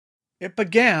It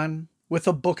began with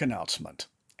a book announcement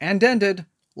and ended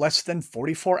less than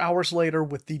 44 hours later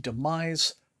with the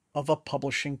demise of a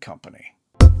publishing company.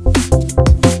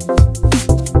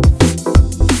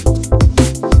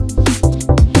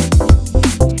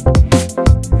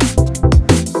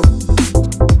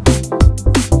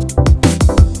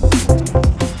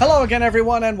 Hello again,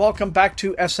 everyone, and welcome back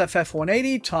to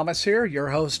SFF180. Thomas here,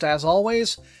 your host as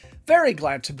always. Very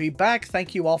glad to be back.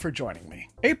 Thank you all for joining me.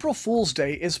 April Fool's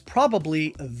Day is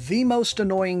probably the most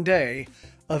annoying day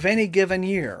of any given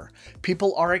year.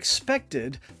 People are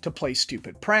expected to play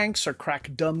stupid pranks or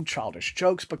crack dumb childish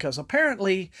jokes because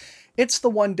apparently it's the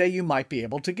one day you might be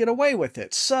able to get away with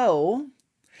it. So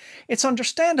it's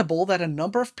understandable that a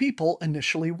number of people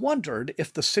initially wondered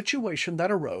if the situation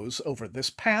that arose over this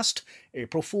past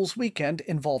April Fool's weekend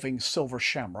involving Silver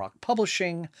Shamrock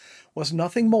Publishing was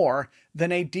nothing more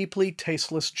than a deeply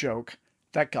tasteless joke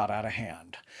that got out of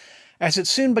hand. As it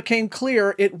soon became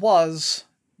clear, it was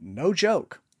no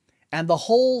joke. And the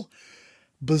whole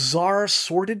bizarre,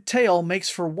 sordid tale makes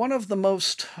for one of the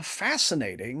most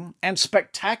fascinating and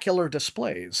spectacular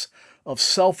displays of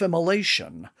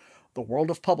self-immolation the world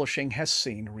of publishing has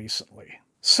seen recently.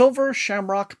 Silver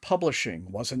Shamrock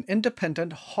Publishing was an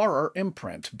independent horror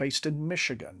imprint based in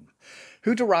Michigan,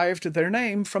 who derived their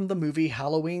name from the movie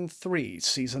Halloween 3: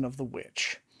 Season of the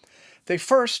Witch. They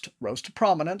first rose to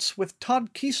prominence with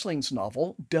Todd Keesling's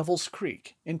novel Devil's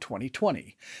Creek in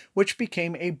 2020, which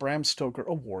became a Bram Stoker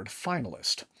Award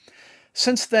finalist.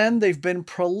 Since then, they've been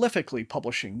prolifically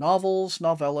publishing novels,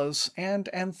 novellas, and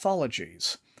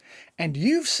anthologies. And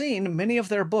you've seen many of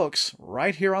their books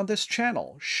right here on this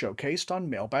channel, showcased on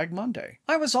Mailbag Monday.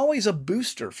 I was always a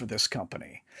booster for this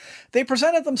company. They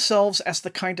presented themselves as the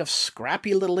kind of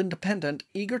scrappy little independent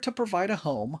eager to provide a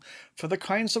home for the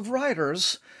kinds of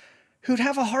writers who'd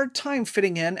have a hard time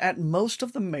fitting in at most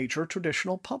of the major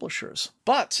traditional publishers.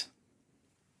 But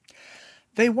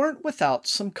they weren't without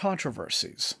some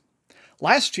controversies.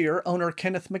 Last year, owner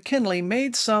Kenneth McKinley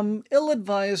made some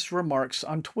ill-advised remarks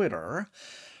on Twitter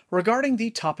regarding the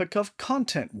topic of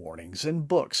content warnings in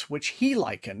books, which he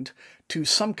likened to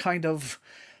some kind of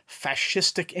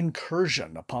fascistic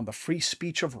incursion upon the free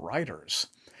speech of writers.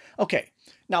 Okay,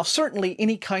 now certainly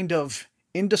any kind of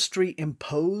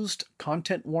industry-imposed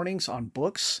content warnings on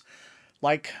books,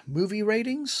 like movie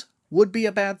ratings, would be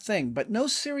a bad thing, but no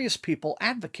serious people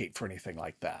advocate for anything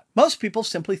like that. Most people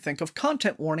simply think of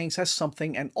content warnings as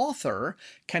something an author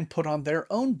can put on their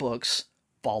own books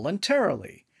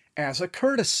voluntarily, as a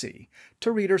courtesy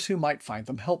to readers who might find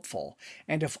them helpful.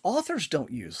 And if authors don't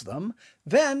use them,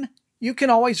 then you can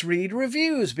always read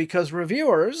reviews, because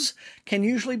reviewers can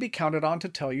usually be counted on to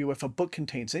tell you if a book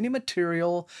contains any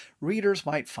material readers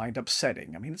might find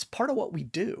upsetting. I mean, it's part of what we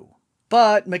do.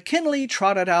 But McKinley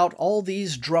trotted out all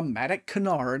these dramatic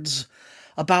canards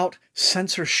about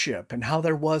censorship and how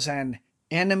there was an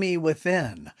enemy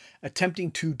within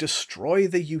attempting to destroy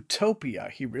the utopia,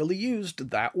 he really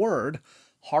used that word,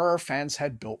 horror fans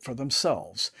had built for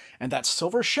themselves, and that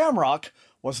Silver Shamrock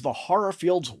was the horror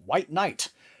field's white knight,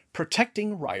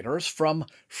 protecting writers from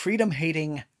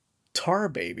freedom-hating tar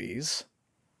babies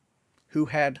who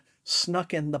had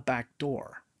snuck in the back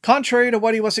door. Contrary to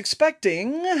what he was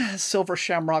expecting, Silver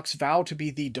Shamrock's vow to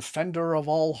be the defender of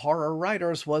all horror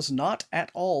writers was not at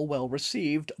all well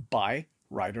received by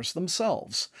writers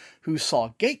themselves, who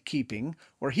saw gatekeeping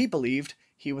where he believed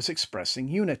he was expressing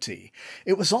unity.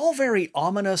 It was all very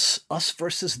ominous us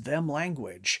versus them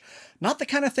language, not the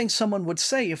kind of thing someone would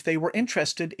say if they were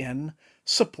interested in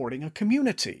supporting a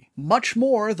community. Much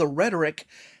more the rhetoric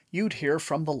you'd hear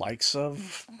from the likes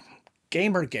of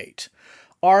Gamergate,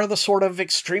 or the sort of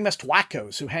extremist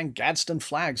wackos who hang Gadsden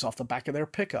flags off the back of their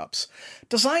pickups,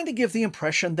 designed to give the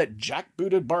impression that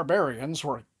jackbooted barbarians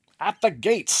were at the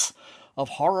gates of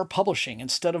horror publishing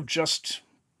instead of just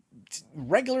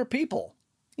regular people.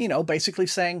 You know, basically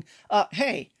saying,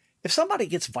 hey, if somebody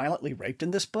gets violently raped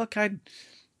in this book, I'd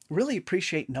really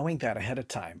appreciate knowing that ahead of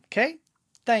time. Okay?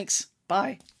 Thanks.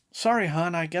 Bye. Sorry,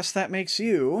 hon, I guess that makes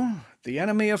you the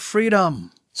enemy of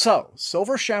freedom. So,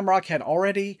 Silver Shamrock had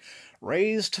already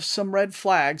raised some red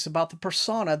flags about the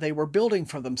persona they were building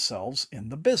for themselves in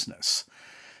the business.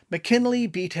 McKinley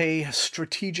beat a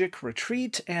strategic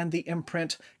retreat, and the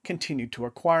imprint continued to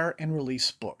acquire and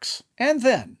release books. And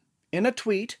then, in a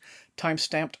tweet,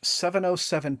 timestamped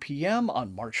 7:07 p.m.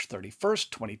 on March 31st,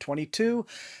 2022,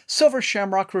 Silver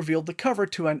Shamrock revealed the cover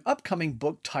to an upcoming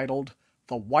book titled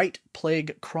The White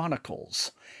Plague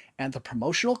Chronicles, and the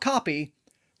promotional copy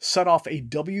set off a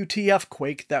WTF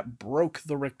quake that broke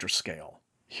the Richter scale.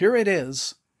 Here it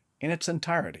is in its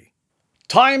entirety.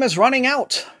 Time is running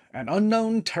out, an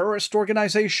unknown terrorist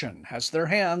organization has their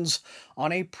hands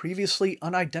on a previously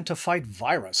unidentified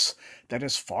virus that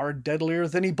is far deadlier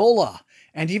than Ebola,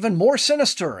 and even more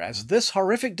sinister, as this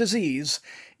horrific disease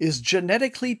is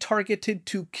genetically targeted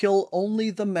to kill only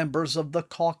the members of the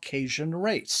Caucasian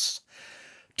race.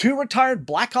 Two retired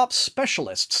Black Ops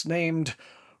specialists named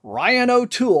Ryan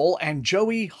O'Toole and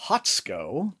Joey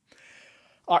Hotsko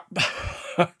are...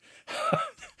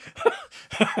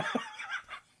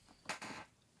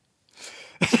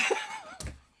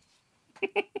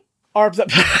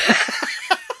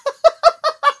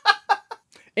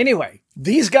 Anyway,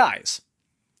 these guys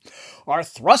are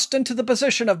thrust into the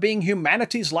position of being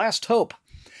humanity's last hope.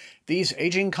 These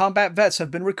aging combat vets have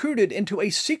been recruited into a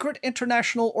secret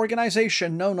international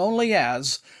organization known only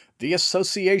as the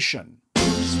Association.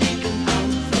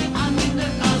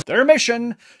 Their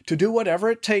mission, to do whatever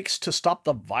it takes to stop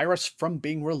the virus from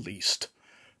being released.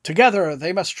 Together,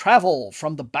 they must travel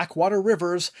from the backwater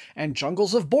rivers and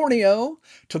jungles of Borneo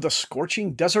to the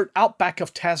scorching desert outback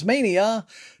of Tasmania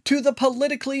to the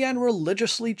politically and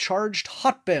religiously charged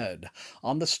hotbed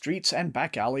on the streets and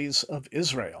back alleys of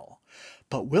Israel.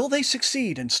 But will they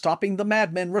succeed in stopping the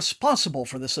madmen responsible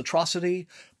for this atrocity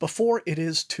before it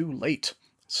is too late?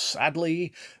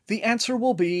 Sadly, the answer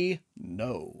will be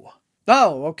no.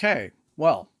 Oh, okay.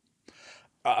 Well,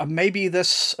 maybe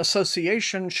this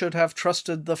association should have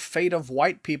trusted the fate of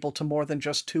white people to more than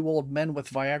just two old men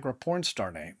with Viagra porn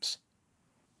star names.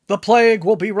 The plague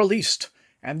will be released,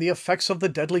 and the effects of the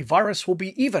deadly virus will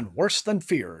be even worse than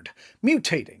feared,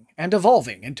 mutating and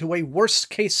evolving into a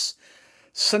worst-case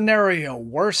scenario.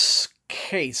 Worst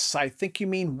case. I think you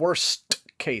mean worst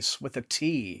case with a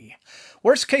T.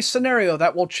 Worst case scenario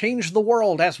that will change the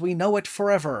world as we know it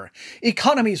forever.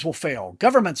 Economies will fail,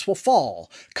 governments will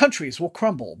fall, countries will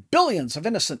crumble, billions of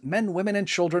innocent men, women, and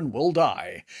children will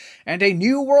die, and a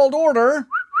new world order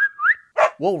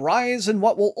will rise in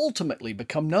what will ultimately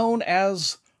become known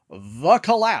as the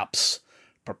collapse.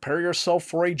 Prepare yourself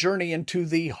for a journey into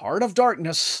the heart of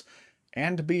darkness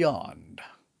and beyond.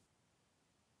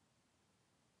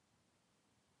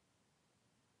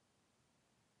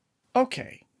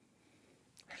 Okay.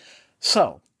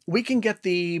 So, we can get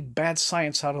the bad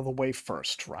science out of the way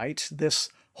first, right? This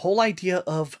whole idea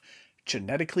of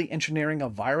genetically engineering a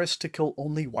virus to kill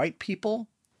only white people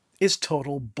is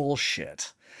total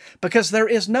bullshit. Because there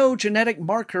is no genetic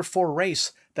marker for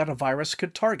race that a virus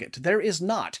could target. There is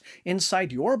not,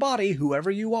 inside your body,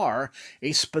 whoever you are,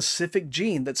 a specific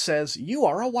gene that says you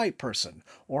are a white person,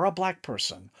 or a black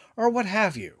person, or what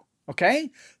have you. Okay?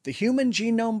 The Human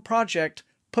Genome Project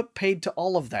put paid to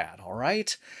all of that, all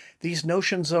right? These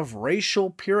notions of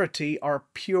racial purity are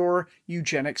pure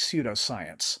eugenic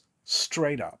pseudoscience.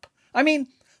 Straight up. I mean,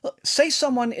 say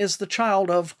someone is the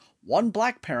child of one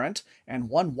black parent and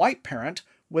one white parent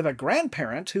with a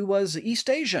grandparent who was East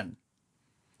Asian.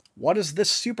 What does this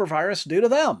supervirus do to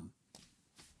them?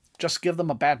 Just give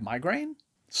them a bad migraine?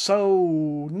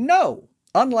 So, no.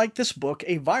 Unlike this book,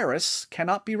 a virus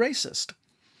cannot be racist.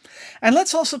 And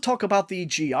let's also talk about the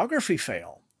geography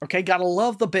fail. Okay, gotta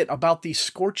love the bit about the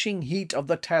scorching heat of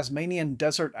the Tasmanian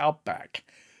desert outback.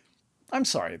 I'm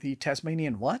sorry, the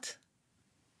Tasmanian what?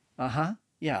 Uh-huh,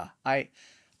 yeah, I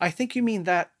think you mean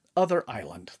that other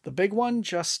island. The big one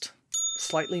just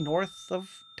slightly north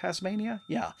of Tasmania?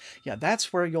 Yeah,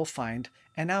 that's where you'll find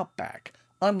an outback.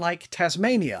 Unlike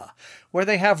Tasmania, where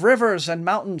they have rivers and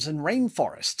mountains and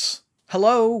rainforests.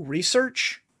 Hello,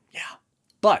 research? Yeah,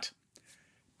 but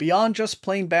beyond just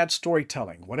plain bad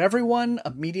storytelling, what everyone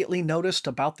immediately noticed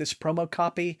about this promo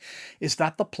copy is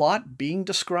that the plot being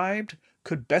described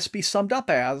could best be summed up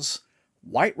as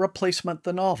White Replacement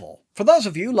the Novel. For those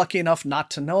of you lucky enough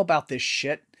not to know about this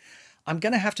shit, I'm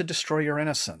gonna have to destroy your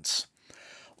innocence.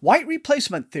 White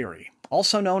replacement theory,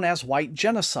 also known as white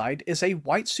genocide, is a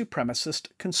white supremacist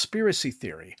conspiracy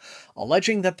theory,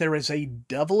 alleging that there is a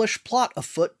devilish plot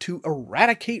afoot to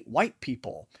eradicate white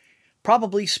people,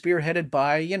 probably spearheaded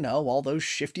by, you know, all those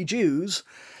shifty Jews,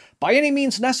 by any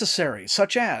means necessary,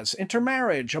 such as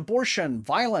intermarriage, abortion,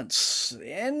 violence,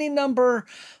 any number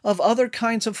of other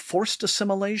kinds of forced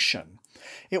assimilation.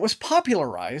 It was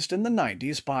popularized in the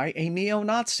 90s by a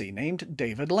neo-Nazi named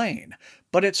David Lane,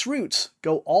 but its roots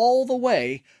go all the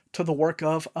way to the work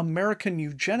of American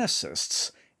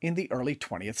eugenicists in the early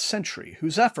 20th century,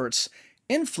 whose efforts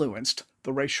influenced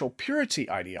the racial purity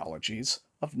ideologies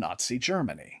of Nazi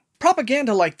Germany.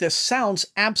 Propaganda like this sounds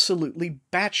absolutely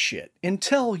batshit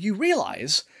until you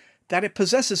realize that it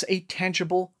possesses a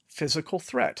tangible physical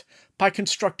threat by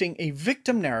constructing a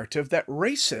victim narrative that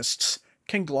racists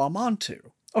can glom onto.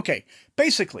 Okay,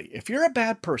 basically, if you're a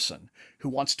bad person who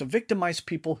wants to victimize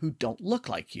people who don't look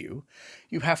like you,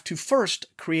 you have to first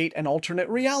create an alternate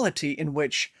reality in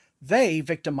which they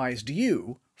victimized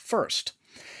you first.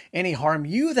 Any harm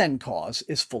you then cause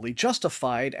is fully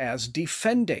justified as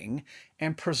defending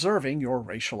and preserving your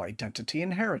racial identity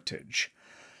and heritage.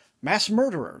 Mass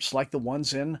murderers like the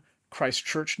ones in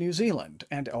Christchurch, New Zealand,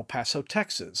 and El Paso,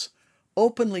 Texas,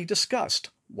 openly discussed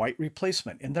white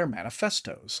replacement in their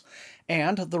manifestos,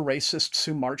 and the racists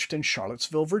who marched in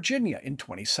Charlottesville, Virginia in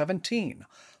 2017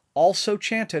 also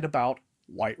chanted about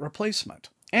white replacement.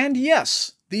 And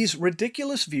yes, these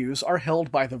ridiculous views are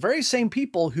held by the very same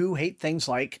people who hate things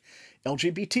like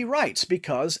LGBT rights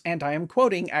because, and I am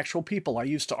quoting actual people I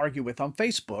used to argue with on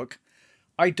Facebook,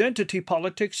 identity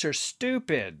politics are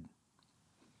stupid.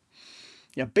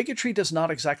 Yeah, bigotry does not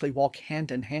exactly walk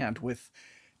hand in hand with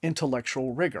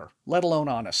intellectual rigor, let alone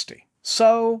honesty.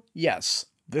 So, yes,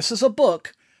 this is a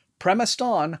book premised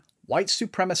on white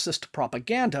supremacist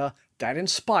propaganda that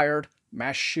inspired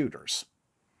mass shooters.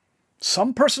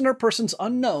 Some person or persons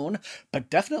unknown, but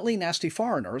definitely nasty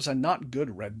foreigners and not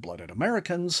good red-blooded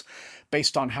Americans,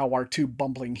 based on how our two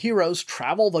bumbling heroes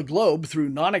travel the globe through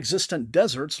non-existent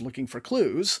deserts looking for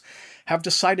clues, have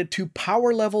decided to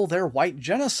power-level their white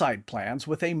genocide plans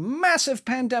with a massive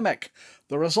pandemic,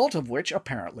 the result of which,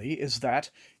 apparently, is that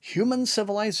human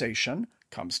civilization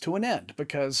comes to an end,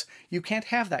 because you can't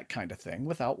have that kind of thing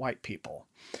without white people.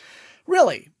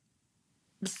 Really,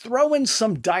 throw in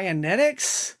some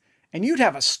Dianetics, and you'd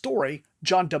have a story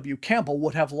John W. Campbell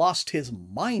would have lost his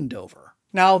mind over.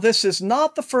 Now, this is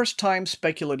not the first time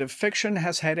speculative fiction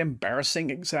has had embarrassing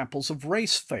examples of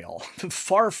race fail.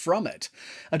 Far from it.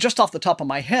 Just off the top of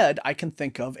my head, I can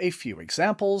think of a few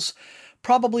examples.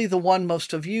 Probably the one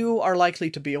most of you are likely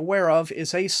to be aware of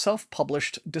is a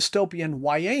self-published dystopian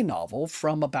YA novel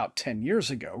from about 10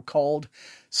 years ago called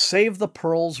Save the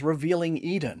Pearls Revealing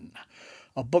Eden,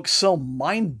 a book so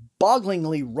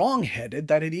mind-bogglingly wrong-headed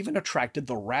that it even attracted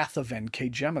the wrath of N.K.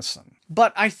 Jemisin.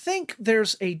 But I think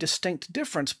there's a distinct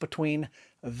difference between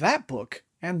that book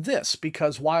and this,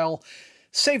 because while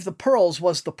Save the Pearls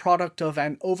was the product of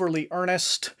an overly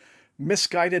earnest,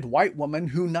 misguided white woman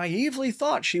who naively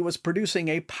thought she was producing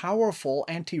a powerful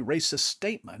anti-racist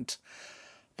statement,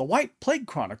 The White Plague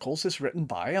Chronicles is written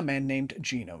by a man named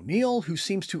Gene O'Neill who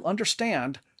seems to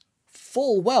understand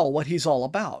full well what he's all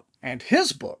about. And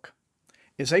his book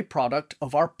is a product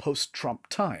of our post-Trump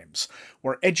times,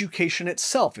 where education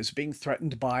itself is being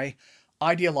threatened by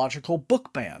ideological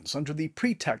book bans under the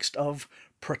pretext of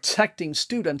protecting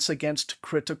students against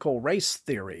critical race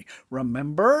theory.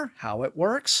 Remember how it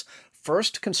works?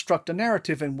 First, construct a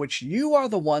narrative in which you are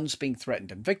the ones being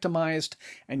threatened and victimized,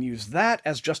 and use that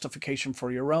as justification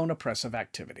for your own oppressive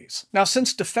activities. Now,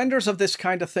 since defenders of this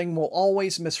kind of thing will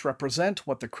always misrepresent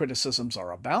what the criticisms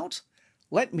are about,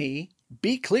 let me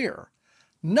be clear.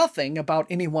 Nothing about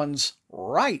anyone's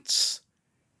rights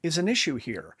is an issue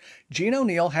here. Gene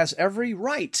O'Neill has every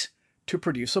right to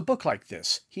produce a book like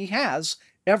this. He has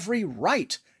every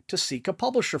right to seek a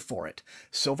publisher for it.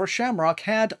 Silver Shamrock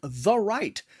had the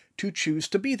right to choose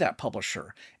to be that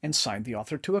publisher and sign the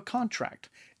author to a contract.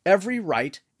 Every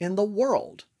right in the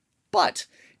world. But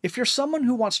if you're someone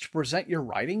who wants to present your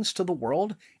writings to the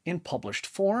world in published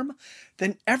form,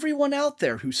 then everyone out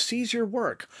there who sees your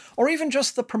work, or even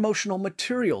just the promotional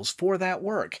materials for that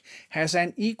work, has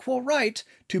an equal right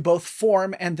to both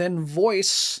form and then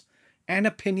voice an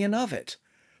opinion of it.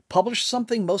 Publish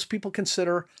something most people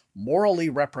consider morally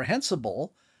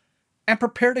reprehensible, and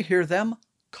prepare to hear them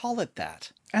call it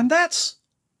that. And that's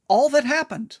all that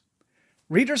happened.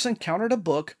 Readers encountered a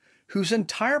book whose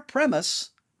entire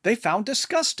premise they found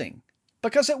disgusting,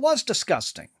 because it was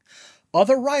disgusting.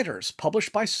 Other writers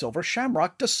published by Silver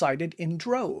Shamrock decided in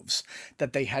droves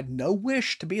that they had no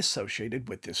wish to be associated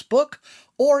with this book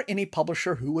or any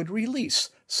publisher who would release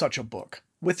such a book,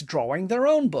 withdrawing their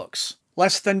own books.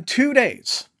 Less than 2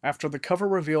 days after the cover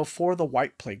reveal for The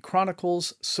White Plague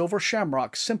Chronicles, Silver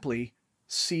Shamrock simply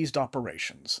ceased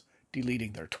operations,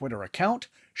 deleting their Twitter account,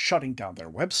 shutting down their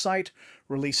website,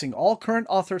 releasing all current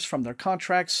authors from their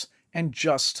contracts, and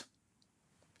just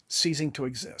ceasing to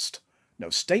exist. No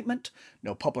statement,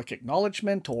 no public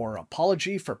acknowledgement or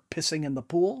apology for pissing in the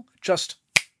pool, just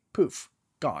poof,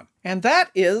 gone. And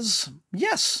that is,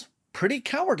 yes, pretty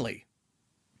cowardly.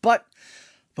 But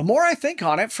the more I think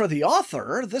on it, for the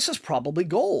author, this is probably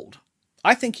gold.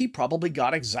 I think he probably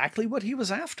got exactly what he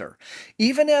was after,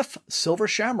 even if Silver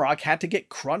Shamrock had to get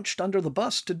crunched under the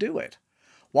bus to do it.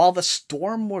 While the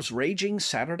storm was raging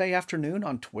Saturday afternoon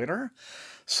on Twitter,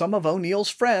 some of O'Neill's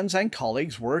friends and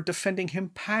colleagues were defending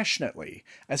him passionately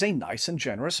as a nice and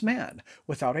generous man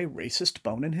without a racist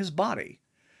bone in his body.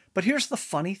 But here's the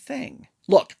funny thing.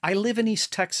 Look, I live in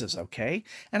East Texas, okay?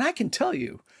 And I can tell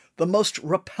you, the most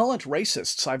repellent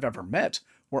racists I've ever met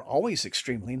were always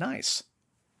extremely nice.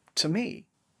 To me.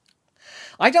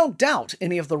 I don't doubt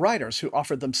any of the writers who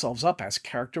offered themselves up as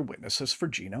character witnesses for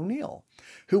Gene O'Neill,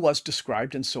 who was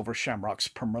described in Silver Shamrock's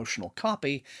promotional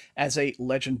copy as a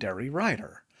legendary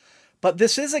writer. But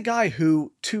this is a guy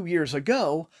who, 2 years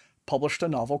ago, published a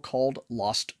novel called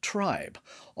Lost Tribe,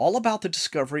 all about the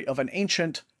discovery of an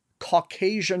ancient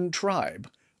Caucasian tribe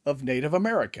of Native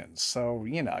Americans. So,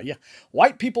 you know,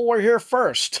 white people were here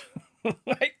first,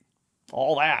 right?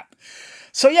 All that.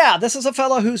 So yeah, this is a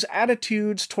fellow whose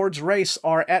attitudes towards race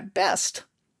are, at best,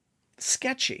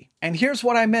 sketchy. And here's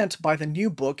what I meant by the new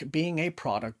book being a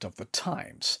product of the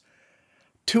times.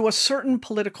 To a certain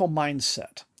political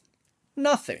mindset,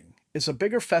 nothing is a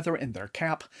bigger feather in their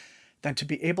cap than to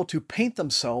be able to paint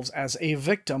themselves as a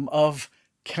victim of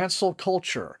cancel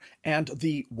culture and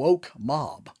the woke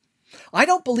mob. I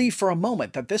don't believe for a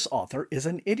moment that this author is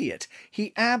an idiot.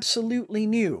 He absolutely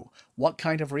knew what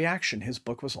kind of reaction his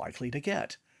book was likely to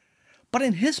get. But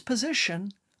in his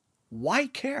position, why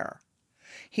care?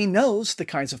 He knows the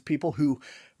kinds of people who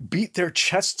beat their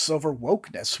chests over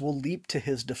wokeness will leap to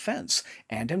his defense.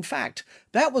 And in fact,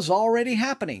 that was already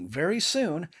happening very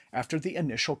soon after the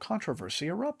initial controversy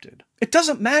erupted. It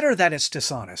doesn't matter that it's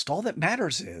dishonest. All that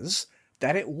matters is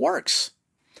that it works.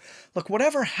 Look,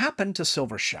 whatever happened to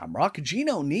Silver Shamrock, Gene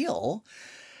O'Neill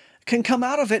can come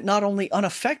out of it not only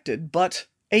unaffected, but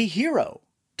a hero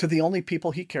to the only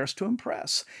people he cares to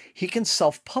impress. He can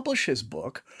self-publish his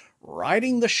book,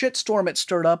 riding the shitstorm it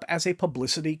stirred up as a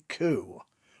publicity coup.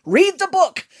 Read the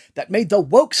book that made the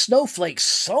woke snowflakes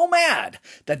so mad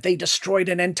that they destroyed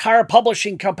an entire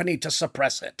publishing company to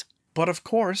suppress it. But of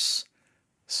course,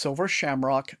 Silver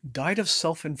Shamrock died of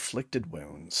self-inflicted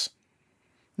wounds.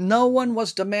 No one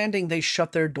was demanding they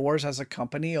shut their doors as a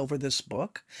company over this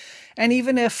book, and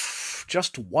even if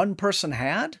just one person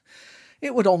had,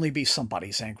 it would only be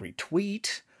somebody's angry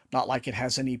tweet. Not like it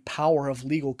has any power of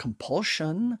legal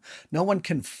compulsion. No one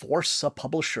can force a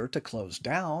publisher to close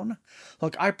down.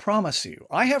 Look, I promise you,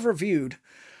 I have reviewed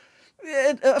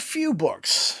a few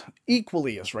books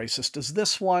equally as racist as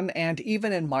this one, and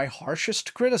even in my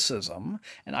harshest criticism,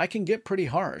 and I can get pretty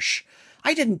harsh,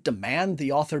 I didn't demand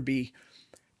the author be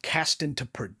cast into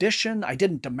perdition. I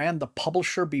didn't demand the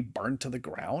publisher be burned to the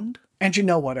ground. And you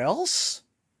know what else?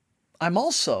 I'm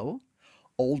also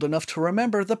old enough to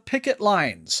remember the picket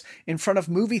lines in front of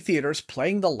movie theaters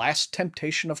playing The Last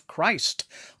Temptation of Christ.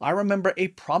 I remember a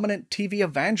prominent TV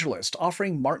evangelist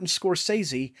offering Martin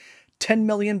Scorsese $10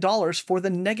 million for the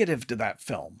negative to that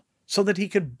film so that he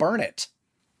could burn it.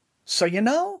 So you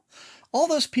know, all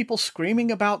those people screaming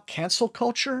about cancel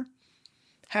culture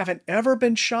haven't ever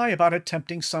been shy about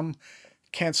attempting some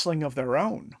canceling of their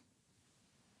own.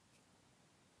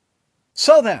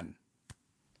 So then,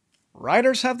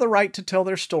 writers have the right to tell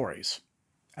their stories,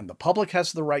 and the public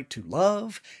has the right to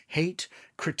love, hate,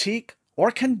 critique,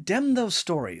 or condemn those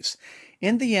stories.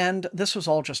 In the end, this was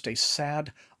all just a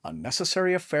sad,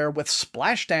 unnecessary affair with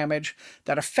splash damage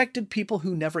that affected people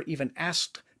who never even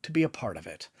asked to be a part of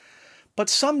it. But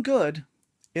some good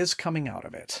is coming out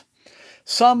of it.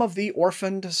 Some of the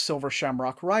orphaned Silver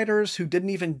Shamrock writers who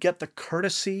didn't even get the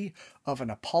courtesy of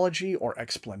an apology or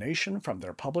explanation from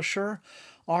their publisher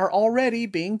are already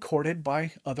being courted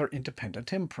by other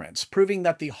independent imprints, proving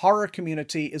that the horror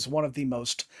community is one of the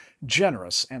most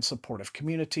generous and supportive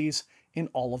communities in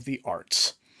all of the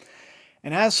arts.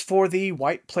 And as for the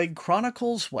White Plague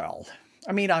Chronicles, well,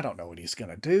 I mean, I don't know what he's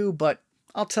going to do, but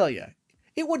I'll tell you,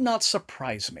 it would not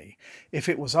surprise me if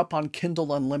it was up on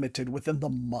Kindle Unlimited within the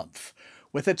month,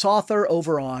 with its author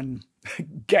over on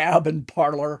Gab and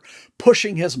Parler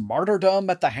pushing his martyrdom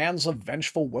at the hands of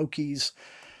vengeful wokies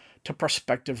to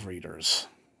prospective readers.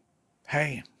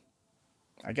 Hey,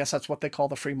 I guess that's what they call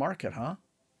the free market, huh?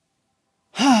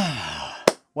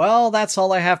 Well, that's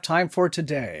all I have time for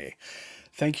today.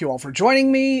 Thank you all for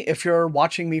joining me. If you're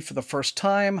watching me for the first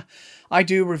time, I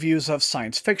do reviews of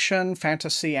science fiction,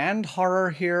 fantasy, and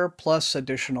horror here, plus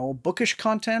additional bookish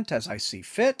content as I see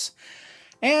fit.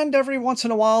 And every once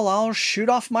in a while, I'll shoot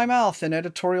off my mouth in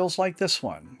editorials like this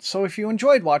one. So if you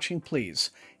enjoyed watching,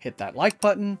 please hit that like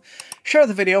button, share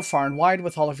the video far and wide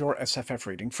with all of your SFF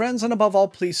reading friends, and above all,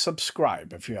 please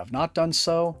subscribe if you have not done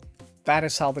so. That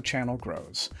is how the channel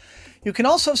grows. You can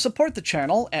also support the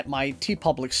channel at my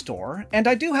TeePublic store, and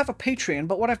I do have a Patreon,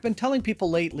 but what I've been telling people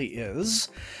lately is,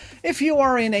 if you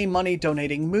are in a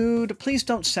money-donating mood, please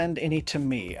don't send any to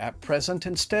me at present.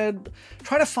 Instead,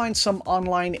 try to find some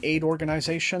online aid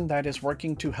organization that is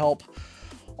working to help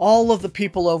all of the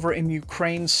people over in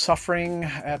Ukraine suffering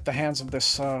at the hands of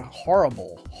this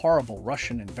horrible, horrible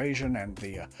Russian invasion and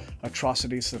the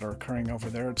atrocities that are occurring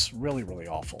over there. It's really, really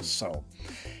awful. So,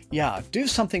 yeah, do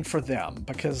something for them,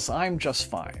 because I'm just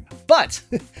fine. But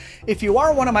if you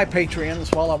are one of my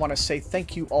Patreons, well, I want to say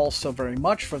thank you all so very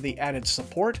much for the added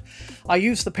support. I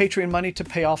use the Patreon money to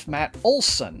pay off Matt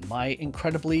Olson, my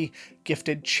incredibly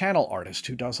gifted channel artist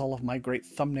who does all of my great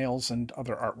thumbnails and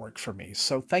other artwork for me.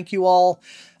 So thank you all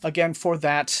again for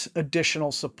that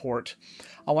additional support.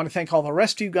 I want to thank all the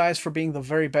rest of you guys for being the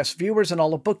very best viewers in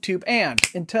all of BookTube, and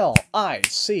until I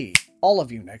see all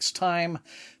of you next time,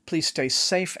 please stay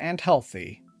safe and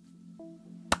healthy,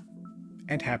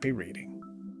 and happy reading.